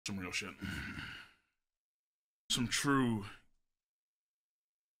Some real shit. Some true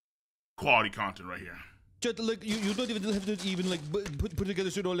quality content right here. Chat, like you don't even have to even like put together,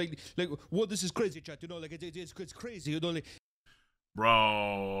 you know, like what this is crazy, chat. You know, like it's crazy, you know, like.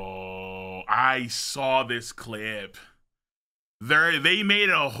 Bro, I saw this clip. They made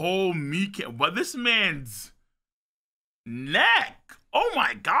a whole meat, but this man's neck. Oh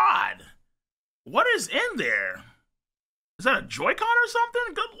my god, what is in there? Is that a Joy-Con or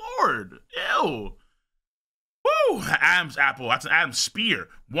something? Good lord, ew. Woo, Adam's apple. That's an Adam's spear.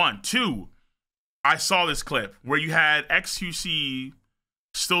 1, 2. I saw this clip where you had XQC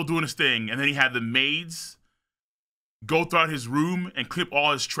still doing his thing, and then he had the maids go throughout his room and clip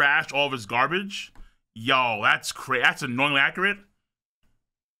all his trash, all of his garbage. Yo, that's crazy. That's annoyingly accurate.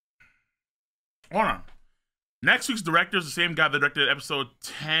 Hold on. Next week's director is the same guy that directed episode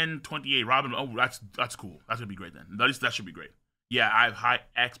 1028. Robin. Oh, that's cool. That's gonna be great then. That should be great. Yeah, I have high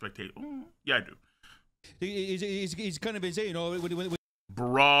expectations. Yeah, I do. He's kind of insane, you know.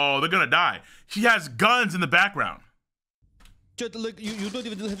 Bro, they're gonna die. He has guns in the background. Chat, like you don't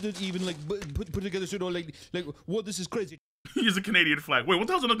even have to even like put together, you know, like what this is crazy. He's a Canadian flag. Wait, what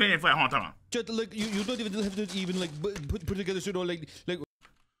the hell's a Canadian flag? Hold on, time on. Chat, like you don't even have to even like put together, you know, like.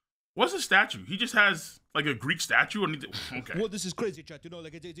 What's a statue? He just has like a Greek statue. Okay. What this is crazy, chat. You know,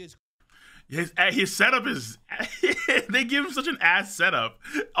 like it's. His setup is. They give him such an ass setup.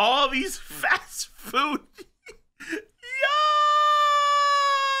 All these fast food. Yo,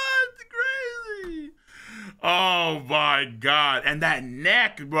 it's crazy. Oh my god! And that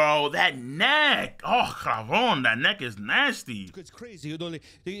neck, bro. That neck. Oh, cabrón. That neck is nasty. It's crazy, you know. Like,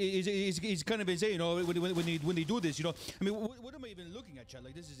 it's kind of insane, you know. When they do this, you know. I mean, what am I even looking at, chat?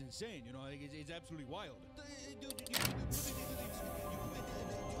 Like, this is insane, you know. Like, it's absolutely wild.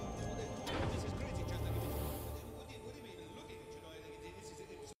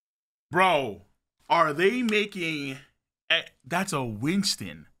 Bro, are they making... That's a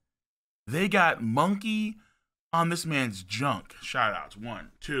Winston. They got Monkey on this man's junk. Shout outs.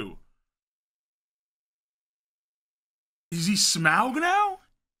 1, 2. Is he Smaug now?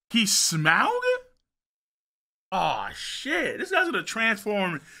 He's Smaug? Oh, shit. This guy's gonna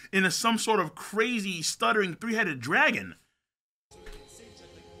transform into some sort of crazy, stuttering, 3-headed dragon.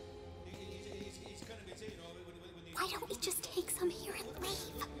 Why don't we just take some here and leave?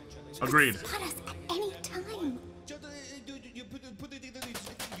 Agreed. Spot us at any time.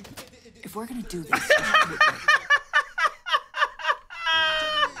 If we're gonna do this,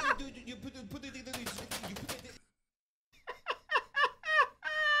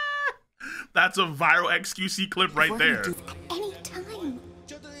 that's a viral XQC clip right there. Any time.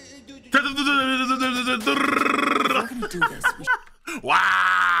 we're gonna do this. We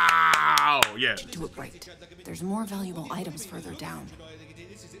Wow! Yeah. should do it right. There's more valuable items further down.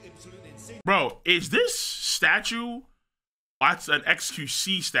 Bro, is this statue? That's an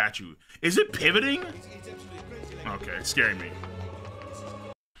XQC statue. Is it pivoting? Okay, it's scaring me.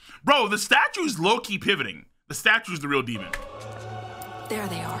 Bro, the statue's low-key pivoting. The statue's the real demon. There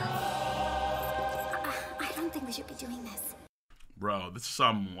they are. I don't think we should be doing this. Bro, this is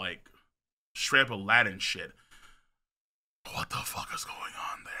some, like, straight up Aladdin shit. What the fuck is going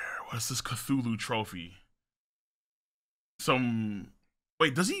on there? What is this Cthulhu trophy?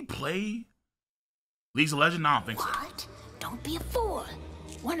 Wait, does he play League of Legends? No, I don't think so. What? Don't be a fool.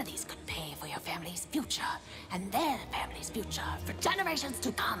 One of these could pay for your family's future and their family's future for generations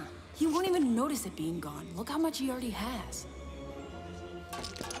to come. He won't even notice it being gone. Look how much he already has.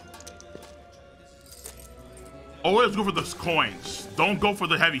 Always go for the coins. Don't go for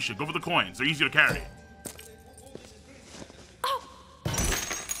the heavy shit. Go for the coins. They're easier to carry. Oh.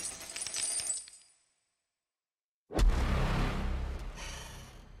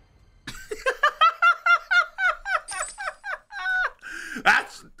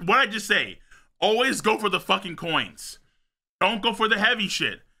 That's what I just say. Always go for the fucking coins. Don't go for the heavy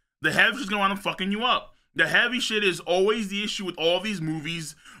shit. The heavy shit's gonna wind up fucking you up. The heavy shit is always the issue with all these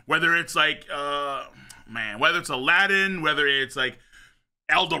movies, whether it's like, whether it's Aladdin, whether it's like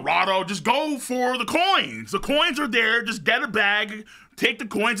El Dorado, just go for the coins. The coins are there. Just get a bag, take the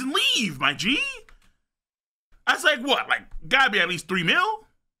coins, and leave, my G. That's like what? Like, gotta be at least 3 mil?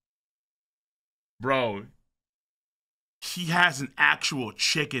 Bro, he has an actual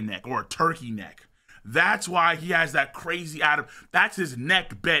chicken neck or a turkey neck. That's why he has that crazy that's his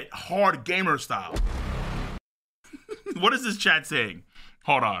neck bet, hard gamer style. What is this chat saying?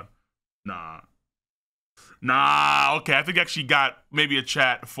 Hold on. Nah, okay, I think I actually got maybe a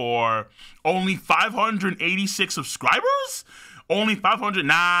chat for only 586 subscribers? Only 500?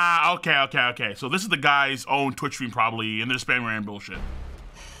 Nah, okay. So this is the guy's own Twitch stream probably, and they're spamming random bullshit.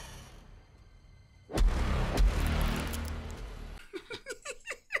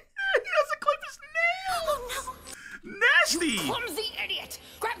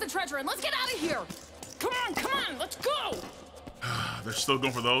 treasure and let's get out of here. Come on, let's go. They're still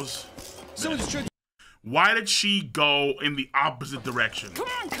going for those. Someone's trying. Why did she go in the opposite direction? Come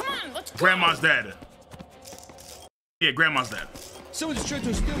on, let's go. Grandma's dead. Yeah, Grandma's dead. Someone's trying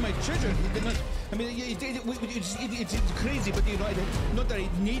to steal my treasure. They're not, I mean, it's crazy, but you know, not that I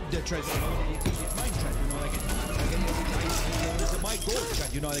need the treasure. You know, it's my treasure. You know, it's my gold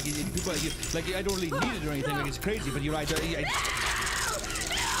treasure. You know, people like I don't really need it or anything. Like it's crazy, but you know, I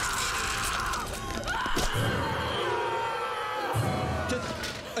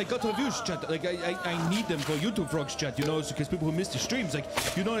got the views, chat. Like I need them for YouTube vlogs, chat. You know, because people who miss the streams, like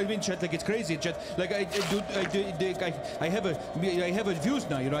you know what I mean, chat. Like it's crazy, chat. Like I have a views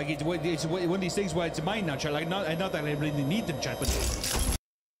now. You know, it's one of these things where it's mine now, chat. Like not that I really need them, chat, but.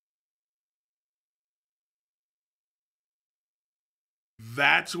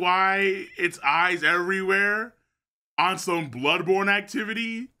 That's why it's eyes everywhere on some Bloodborne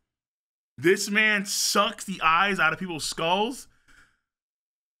activity. This man sucks the eyes out of people's skulls.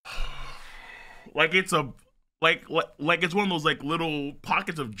 Like it's a like it's one of those like little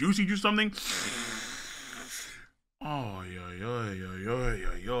pockets of juicy or something. Oh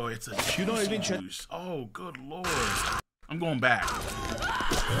yo, it's a juicy, you know what I mean, juice. Oh good lord. I'm going back.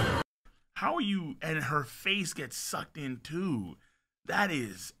 How are you? And her face gets sucked in too. That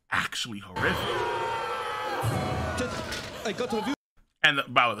is actually horrific. I got the views. And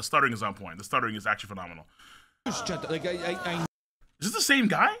by the way, the stuttering is on point. The stuttering is actually phenomenal. Chat. Like I Is this the same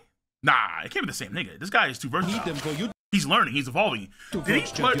guy? Nah, it can't be the same nigga. This guy is too versatile. need them for you. He's learning. He's evolving. Did he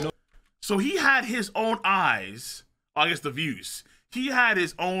put, so he had his own eyes. I guess the views. He had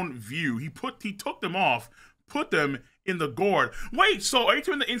his own view. He took them off, put them in the gourd. Wait, so are you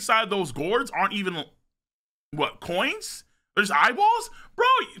telling the inside of those gourds aren't even what coins? There's eyeballs, bro.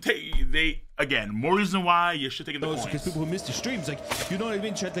 They again more reason why you should take the coins. Because people who miss the streams, like you know what I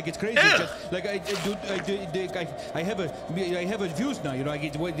mean, chat. Like it's crazy. Chat. Like I have a views now. You know,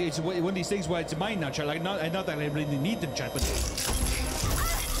 it's one of these things where it's mine now, chat. Like not that I really need them, chat, but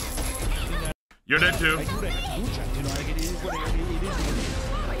you're dead too. I do what I have to do, chat. You know, like it is what it is.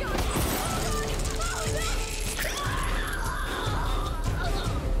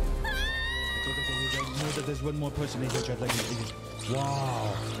 That there's one more person in here, chat. Like,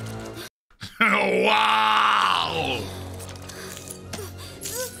 wow. Wow.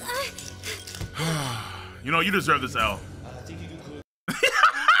 You know, you deserve this L.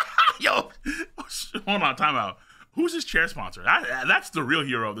 Yo, hold on, time out. Who's this chair sponsor? That's the real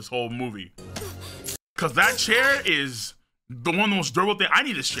hero of this whole movie. Because that chair is the one most durable thing. I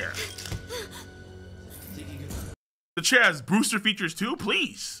need this chair. The chair has booster features too,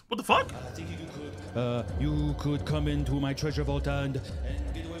 please. What the fuck? You could come into my treasure vault and get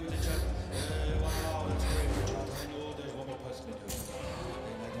away with it, chat. Wow, that's great, chat. I know there's one more person in here.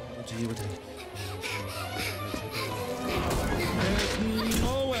 And I don't want to hear it. There's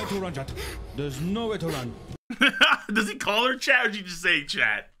nowhere to run, chat. There's nowhere to run. Does he call her chat or did he just say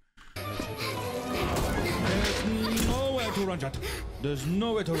chat? There's nowhere to run, chat. There's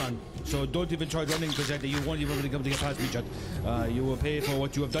nowhere to run. So don't even try running because you won't even be able to get past me, chat. You will pay for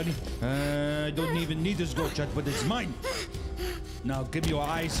what you have done. I don't even need this gold, chat, but it's mine. Now give me your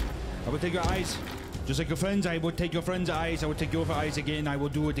eyes. I will take your eyes. Just like your friends, I will take your friends' eyes. I will take your eyes again. I will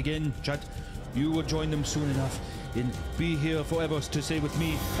do it again, chat. You will join them soon enough and be here forever to stay with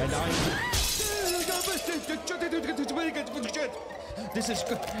me. And I will... This is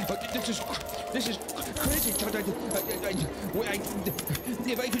crazy, chat.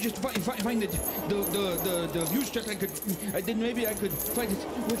 If I could just find the views, chat, then maybe I could find it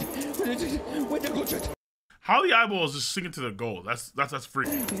with the gold, chat. How the eyeballs just sink into the gold? That's free.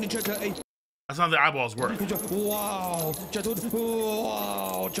 That's how the eyeballs work. Wow, chat.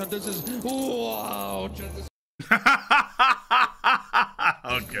 Wow, chat. This is wow, chat.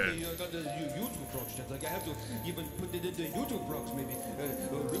 Okay. I got the YouTube vlogs, chat. Like I have to even put it in the YouTube vlogs, maybe.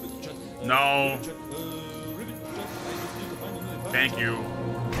 Ribbon, chat. No. Ribbon, chat. Thank you.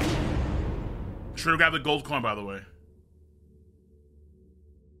 Sure to grab the gold coin, by the way.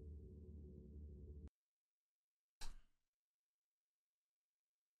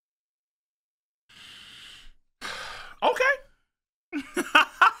 Okay.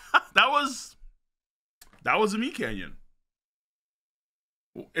 that was a me canyon.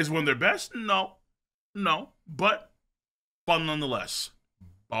 Is one their best? No, but fun nonetheless.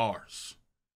 Bars.